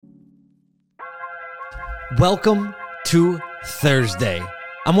Welcome to Thursday.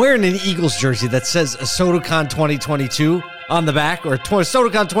 I'm wearing an Eagles jersey that says SotoCon 2022 on the back, or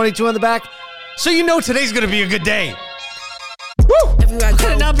SotoCon 22 on the back, so you know today's going to be a good day. Woo! How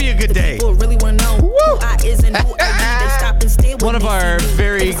could it not be a good day? Woo! One of our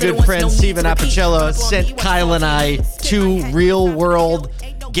very good friends, Steven Apicello, sent Kyle and I two real-world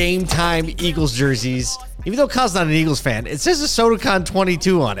game-time Eagles jerseys. Even though Kyle's not an Eagles fan, it says a SotoCon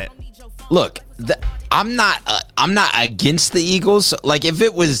 22 on it. Look, I'm not against the Eagles. Like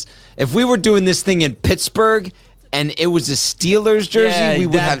if we were doing this thing in Pittsburgh and it was a Steelers jersey, we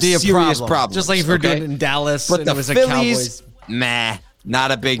would have serious problems. Just like if we were doing it in Dallas, but and the it was Phillies, a Cowboys.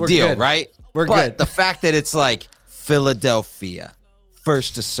 not a big deal, good. right? We're but good. The fact that it's like Philadelphia,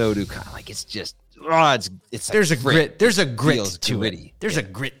 first to SotoCon, like it's just it's there's like a grit. There's a grit feels to gritty. it. There's a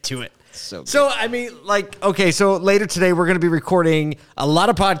grit to it. So I mean, like, okay, so later today we're going to be recording a lot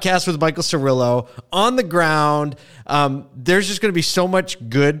of podcasts with Michael Cirillo on the ground. There's just going to be so much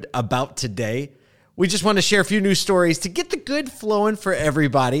good about today. We just want to share a few news stories to get the good flowing for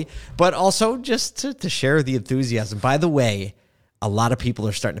everybody, but also just to share the enthusiasm. By the way, a lot of people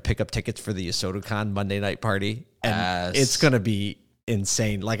are starting to pick up tickets for the SotoCon Monday night party, and it's going to be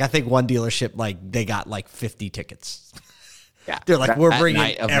insane. Like, I think one dealership, like, they got like 50 tickets. Yeah, they're like, we're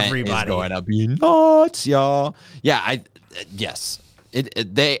bringing everybody. Is going to be nuts, y'all. Yeah, yes.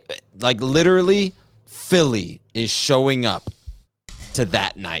 They like literally Philly is showing up to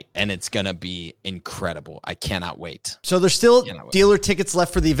that night, and it's gonna be incredible. I cannot wait. So there's still dealer tickets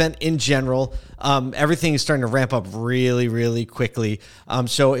left for the event in general. Everything is starting to ramp up really, really quickly.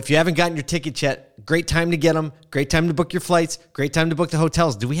 So if you haven't gotten your tickets yet, great time to get them. Great time to book your flights. Great time to book the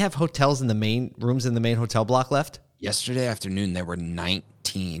hotels. Do we have hotels in the main rooms in the main hotel block left? Yesterday afternoon, there were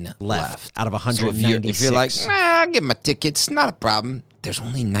 19 left out of 196. So if you're like, I'll get my tickets, not a problem. There's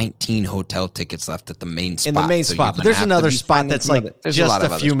only 19 hotel tickets left at the main spot. In the main spot. But there's another spot that's like just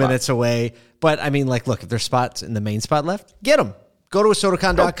a few minutes away. But I mean, like, look, if there's spots in the main spot left, get them. Go to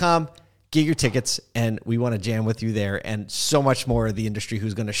SotoCon.com, get your tickets, and we want to jam with you there. And so much more of the industry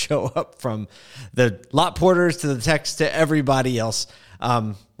who's going to show up, from the lot porters to the techs to everybody else.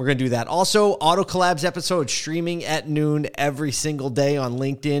 We're going to do that. Also, Auto Collabs episode streaming at noon every single day on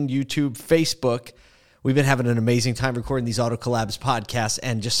LinkedIn, YouTube, Facebook. We've been having an amazing time recording these Auto Collabs podcasts,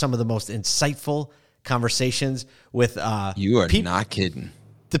 and just some of the most insightful conversations with you are not kidding.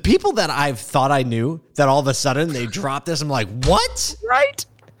 The people that I've thought I knew, that all of a sudden they dropped this. I'm like, what?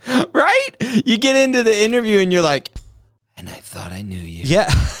 Right? You get into the interview and you're like, and I thought I knew you.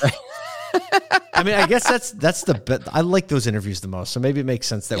 Yeah. I mean, I guess that's the bit. I like those interviews the most. So maybe it makes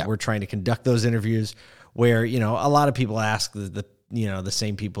sense that we're trying to conduct those interviews where, you know, a lot of people ask the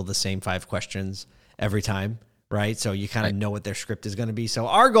same people the same 5 questions every time, right? So you kind of know what their script is going to be. So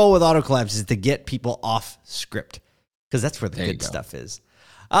our goal with Auto Collabs is to get people off script, because that's where the good stuff is.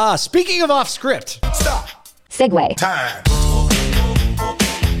 Speaking of off script. Stop. Segue. Time.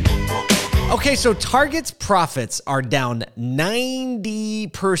 Okay, so Target's profits are down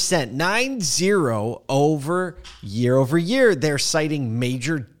 90%, 90 over year. They're citing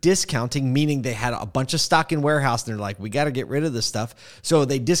major discounting, meaning they had a bunch of stock in warehouse, and they're like, we got to get rid of this stuff. So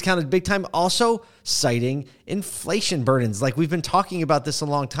they discounted big time, also citing inflation burdens. Like, we've been talking about this a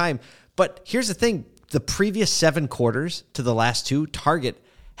long time. But here's the thing. The previous 7 quarters to the last 2, Target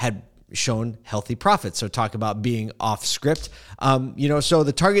had shown healthy profits. So talk about being off script. So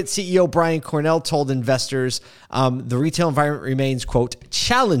the Target CEO, Brian Cornell, told investors the retail environment remains, quote,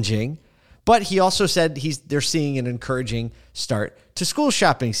 challenging, but he also said they're seeing an encouraging start to school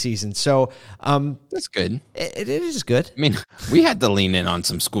shopping season. So that's good. It is good. I mean, we had to lean in on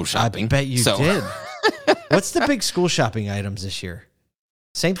some school shopping. I bet you did. What's the big school shopping items this year?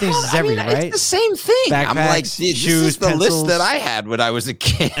 Same things as every, right? It's the same thing. Backpacks, I'm like, shoes, this is the pencils, list that I had when I was a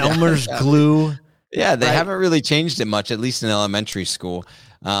kid. Elmer's glue. Yeah, they haven't really changed it much, at least in elementary school.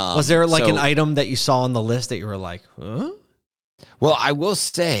 Was there like an item that you saw on the list that you were like, huh? Well, I will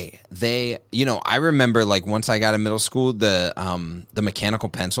say I remember, like, once I got in middle school, the mechanical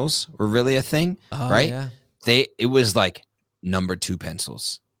pencils were really a thing, right? Yeah. It was like number 2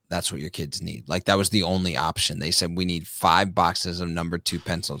 pencils. That's what your kids need. Like, that was the only option. They said, we need 5 boxes of number 2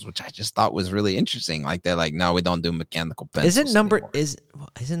 pencils, which I just thought was really interesting. Like, they're like, no, we don't do mechanical pencils.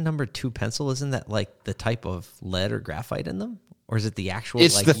 Isn't number 2 pencil? Isn't that like the type of lead or graphite in them? Or is it the actual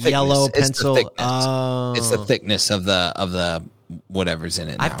yellow pencil? It's the thickness of the whatever's in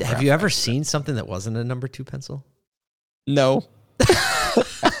it. Have you ever seen something that wasn't a number 2 pencil? No.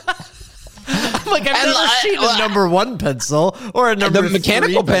 Like I've never seen a number 1 pencil or a number. The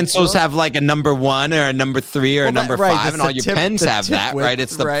mechanical pencils have like a number 1 or a number 3 or a number 5, and all your pens have that, right?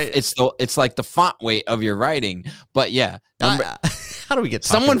 It's like the font weight of your writing. But yeah, how do we get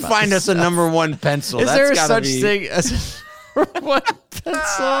someone find us a number 1 pencil? Is there such thing as a number 1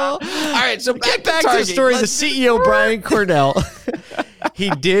 pencil? All right, so get back to the story. The CEO Brian Cornell. He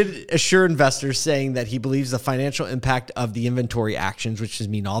did assure investors, saying that he believes the financial impact of the inventory actions, which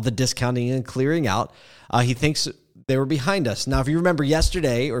mean all the discounting and clearing out, he thinks they were behind us. Now, if you remember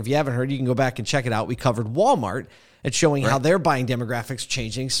yesterday, or if you haven't heard, you can go back and check it out. We covered Walmart and showing how their buying demographics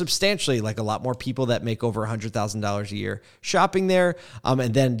changing substantially, like a lot more people that make over $100,000 a year shopping there,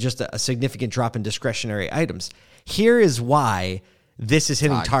 and then just a significant drop in discretionary items. Here is why this is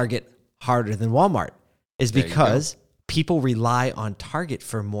hitting Target harder than Walmart, is because people rely on Target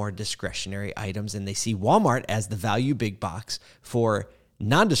for more discretionary items, and they see Walmart as the value big box for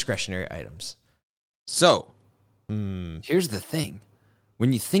non-discretionary items. So, here's the thing.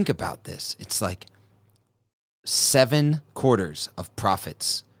 When you think about this, it's like 7 quarters of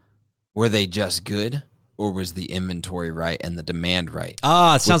profits. Were they just good, or was the inventory right and the demand right?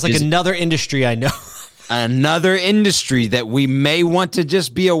 It sounds like another industry I know. Another industry that we may want to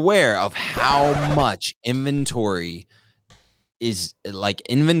just be aware of how much inventory is, like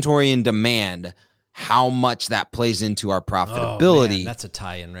inventory and demand, how much that plays into our profitability. Oh, man, that's a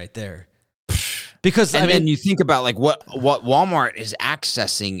tie-in right there. Because then you think about like what Walmart is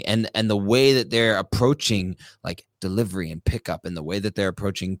accessing and the way that they're approaching like delivery and pickup, and the way that they're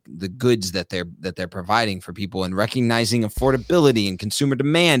approaching the goods that they're providing for people, and recognizing affordability and consumer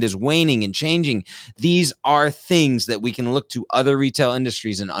demand is waning and changing. These are things that we can look to other retail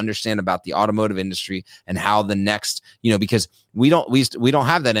industries and understand about the automotive industry and how the next, because we don't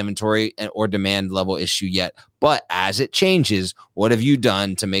have that inventory or demand level issue yet. But as it changes, what have you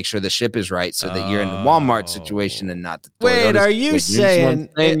done to make sure the ship is right so that you're in the Walmart situation and not the Toyota's? Wait, are you saying?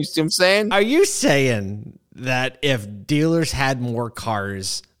 You see what I'm saying? Are you saying that if dealers had more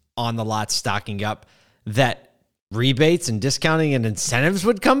cars on the lot stocking up, that rebates and discounting and incentives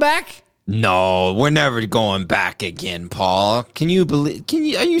would come back? No, we're never going back again, Paul. Can you believe?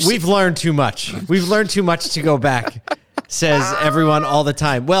 We've learned too much. We've learned too much to go back, says everyone all the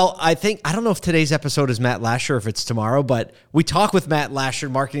time. Well, I don't know if today's episode is Matt Lasher, if it's tomorrow, but we talk with Matt Lasher,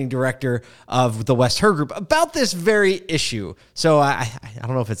 marketing director of the West Her Group, about this very issue. So I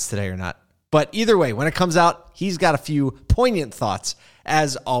don't know if it's today or not. But either way, when it comes out, he's got a few poignant thoughts,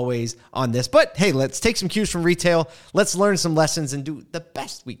 as always, on this. But hey, let's take some cues from retail. Let's learn some lessons and do the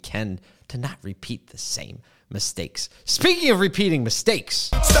best we can to not repeat the same mistakes. Speaking of repeating mistakes.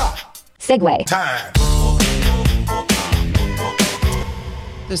 Stop. Segue. Time.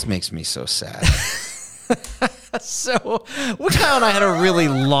 This makes me so sad. So, Kyle and I had a really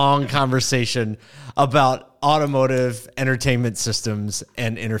long conversation about automotive entertainment systems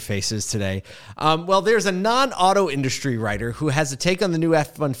and interfaces today. Well, there's a non-auto industry writer who has a take on the new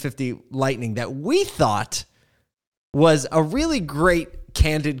F-150 Lightning that we thought was a really great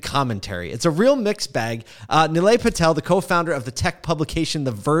candid commentary. It's a real mixed bag. Nilay Patel, the co-founder of the tech publication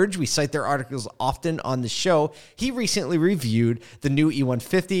The Verge, we cite their articles often on the show. He recently reviewed the new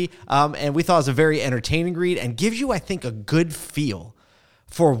E150, and we thought it was a very entertaining read and gives you, I think, a good feel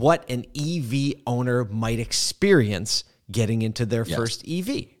for what an EV owner might experience getting into their first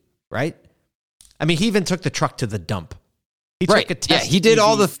EV, right? I mean, he even took the truck to the dump. He took a test. Yeah, he did EV.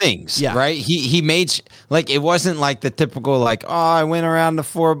 all the things, right? He made like, it wasn't like the typical like, oh, I went around the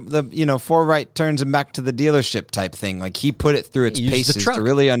four right turns and back to the dealership type thing. Like, he put it through its paces to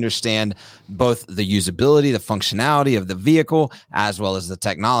really understand both the usability, the functionality of the vehicle, as well as the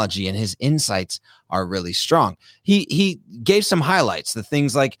technology, and his insights are really strong. He gave some highlights, the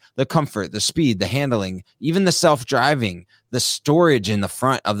things like the comfort, the speed, the handling, even the self-driving, the storage in the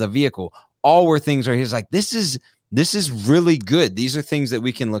front of the vehicle. All were things where he's like, this is really good. These are things that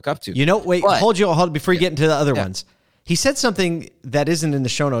we can look up to. Hold before you get into the other ones. He said something that isn't in the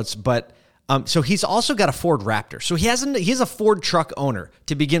show notes, but so he's also got a Ford Raptor. So he's a Ford truck owner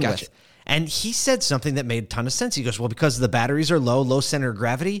to begin with. And he said something that made a ton of sense. He goes, well, because the batteries are low center of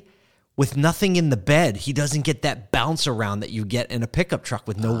gravity, with nothing in the bed, he doesn't get that bounce around that you get in a pickup truck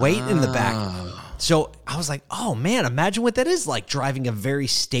with no weight in the back. So I was like, oh man, imagine what that is like, driving a very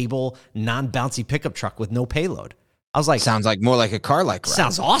stable, non-bouncy pickup truck with no payload. I was like, sounds like more like a car like ride.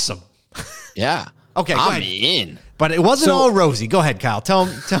 Sounds awesome. Yeah. Okay, I'm in. But it wasn't all rosy. Go ahead, Kyle. Tell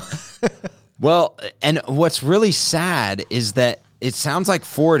him. Well, and what's really sad is that it sounds like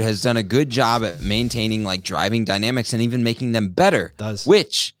Ford has done a good job at maintaining like driving dynamics and even making them better.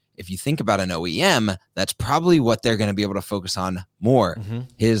 Which, if you think about an OEM, that's probably what they're going to be able to focus on more. Mm-hmm.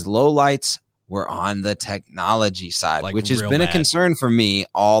 His low lights were on the technology side, Like which has real been bad. a concern for me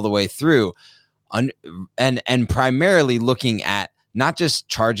all the way through. And primarily looking at not just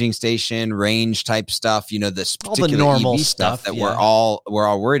charging station range type stuff, this All the particular normal EV stuff that yeah. we're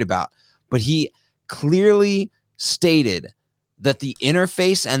all worried about. But he clearly stated that the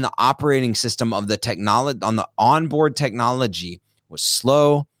interface and the operating system of the technology on the onboard technology was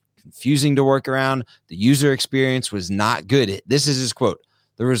slow, confusing to work around. The user experience was not good. This is his quote.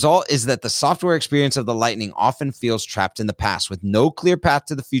 The result is that the software experience of the Lightning often feels trapped in the past with no clear path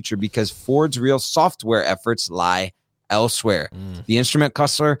to the future because Ford's real software efforts lie elsewhere. The instrument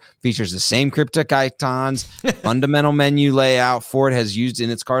cluster features the same cryptic icons, fundamental menu layout Ford has used in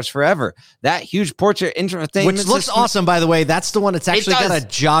its cars forever. That huge portrait infotainment which looks system, awesome, by the way. That's the one that's actually got does.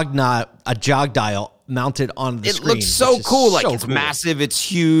 a jog dial mounted on the it screen. looks so cool. Like it's cool. massive, it's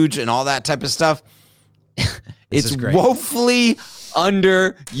huge, and all that type of stuff. It's great. woefully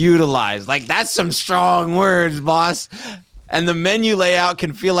underutilized. Like that's some strong words, boss. And the menu layout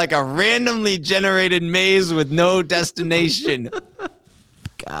can feel like a randomly generated maze with no destination.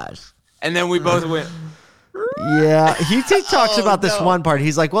 Gosh. And then we both went. Yeah, he talks about this one part.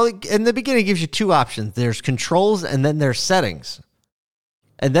 He's like, well, in the beginning, it gives you two options. There's controls and then there's settings.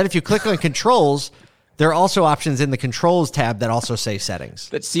 And then if you click on controls, there are also options in the controls tab that also say settings.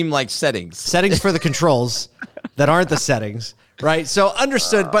 That seem like settings. Settings for the controls that aren't the settings, right? So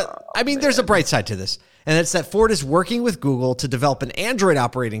understood, but I mean, there's a bright side to this. And it's that Ford is working with Google to develop an Android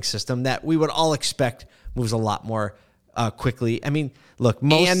operating system that we would all expect moves a lot more quickly. I mean, look,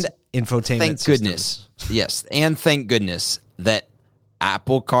 most infotainment thank systems. goodness. Yes, and thank goodness that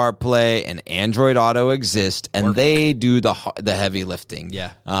Apple CarPlay and Android Auto exist, and they do the heavy lifting.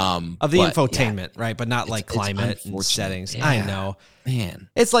 Yeah. Of the infotainment, right? But not like it's climate and settings. Yeah. I know. Man.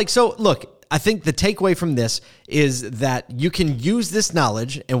 It's like, so look, I think the takeaway from this is that you can use this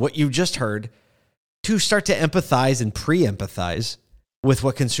knowledge and what you just heard to start to empathize and pre-empathize with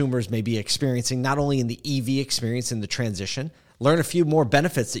what consumers may be experiencing, not only in the EV experience in the transition, learn a few more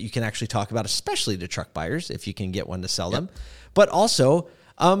benefits that you can actually talk about, especially to truck buyers, if you can get one to sell them, but also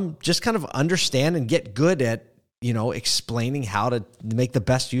just kind of understand and get good at, explaining how to make the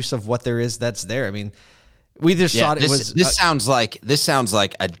best use of what there is that's there. I mean, we just thought it was. This sounds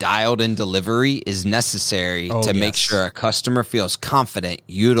like a dialed-in delivery is necessary to make sure a customer feels confident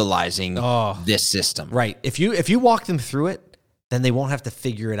utilizing this system. Right. If you walk them through it, then they won't have to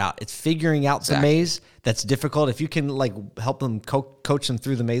figure it out. It's figuring out the maze that's difficult. If you can help them coach them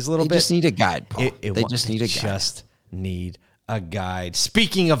through the maze a little bit, They just need a guide, Paul. They just need a guide. Just need a guide.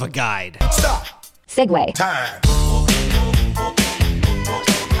 Speaking of a guide, stop. Segue. Time.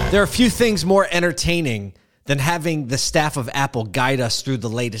 There are a few things more entertaining than having the staff of Apple guide us through the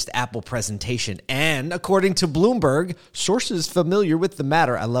latest Apple presentation. And according to Bloomberg, sources familiar with the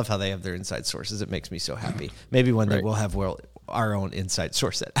matter, I love how they have their inside sources. It makes me so happy. Maybe one day we'll have our own inside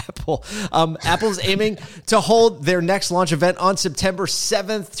source at Apple. Apple's aiming to hold their next launch event on September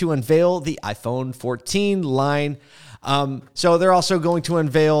 7th to unveil the iPhone 14 line. So they're also going to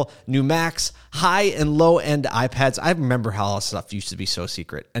unveil new Macs, high and low end iPads. I remember how all stuff used to be so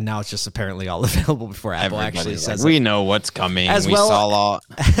secret, and now it's just apparently all available before Apple actually says we know what's coming. As we well saw all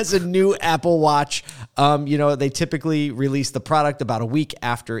as a new Apple Watch. They typically release the product about a week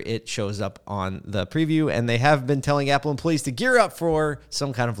after it shows up on the preview, and they have been telling Apple employees to gear up for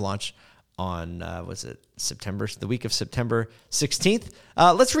some kind of launch on, the week of September 16th.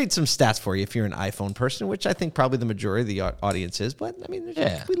 Let's read some stats for you if you're an iPhone person, which I think probably the majority of the audience is. But, I mean,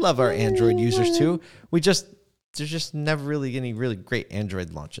 we love our Android users, too. There's just never really any really great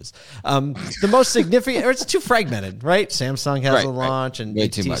Android launches. The most significant, or it's too fragmented, right? Samsung has a launch and way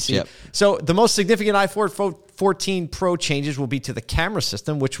too much. Yep. So the most significant iPhone 14 Pro changes will be to the camera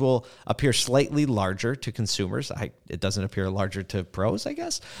system, which will appear slightly larger to consumers. It doesn't appear larger to pros, I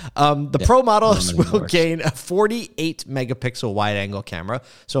guess. The Pro models will gain a 48 megapixel wide angle camera,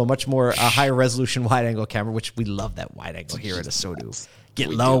 so a much more higher resolution wide angle camera, which we love that wide angle here at Asodu. Get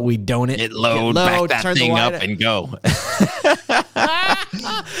low, we don't it. Get low, back that thing up and go.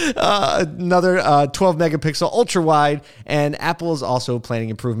 Another 12 megapixel ultra wide, and Apple is also planning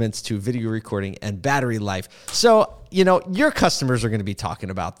improvements to video recording and battery life. So, your customers are going to be talking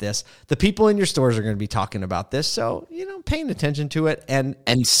about this. The people in your stores are going to be talking about this. So, paying attention to it. And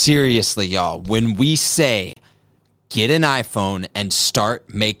seriously, y'all, when we say get an iPhone and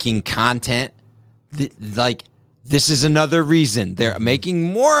start making content, this is another reason they're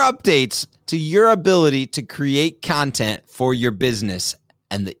making more updates to your ability to create content for your business,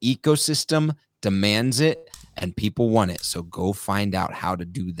 and the ecosystem demands it and people want it. So go find out how to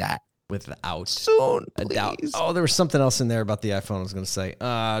do that without Soon, a doubt. please. Oh, there was something else in there about the iPhone I was going to say.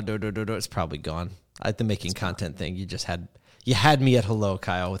 It's probably gone. The making content thing. You had me at hello,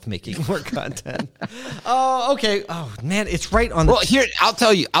 Kyle, with making more content. Oh, okay. Oh, man, it's right on the... Well, here, I'll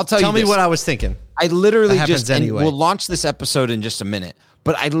tell you Tell me this. what I was thinking. I literally That happens anyway. we'll launch this episode in just a minute,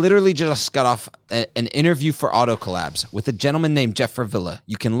 but I literally just got off an interview for Auto Collabs with a gentleman named Jeff Revilla.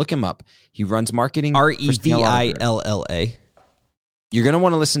 You can look him up. He runs marketing. Revilla. You're going to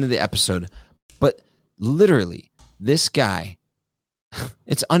want to listen to the episode, but literally, this guy,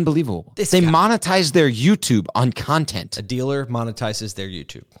 it's unbelievable. They monetize their YouTube on content. A dealer monetizes their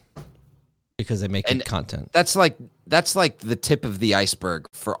YouTube because they make good content. That's like the tip of the iceberg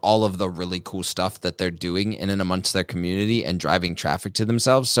for all of the really cool stuff that they're doing in and amongst their community and driving traffic to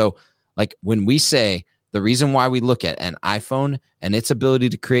themselves. So like when we say the reason why we look at an iPhone and its ability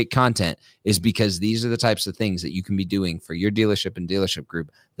to create content is because these are the types of things that you can be doing for your dealership and dealership group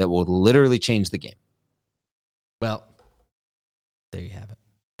that will literally change the game. Well, there you have it.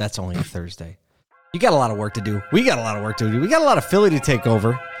 That's only a Thursday. You got a lot of work to do. We got a lot of work to do. We got a lot of Philly to take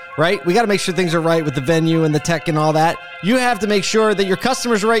over, right? We got to make sure things are right with the venue and the tech and all that. You have to make sure that your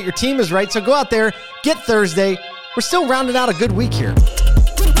customers are right, your team is right. So go out there, get Thursday. We're still rounding out a good week here.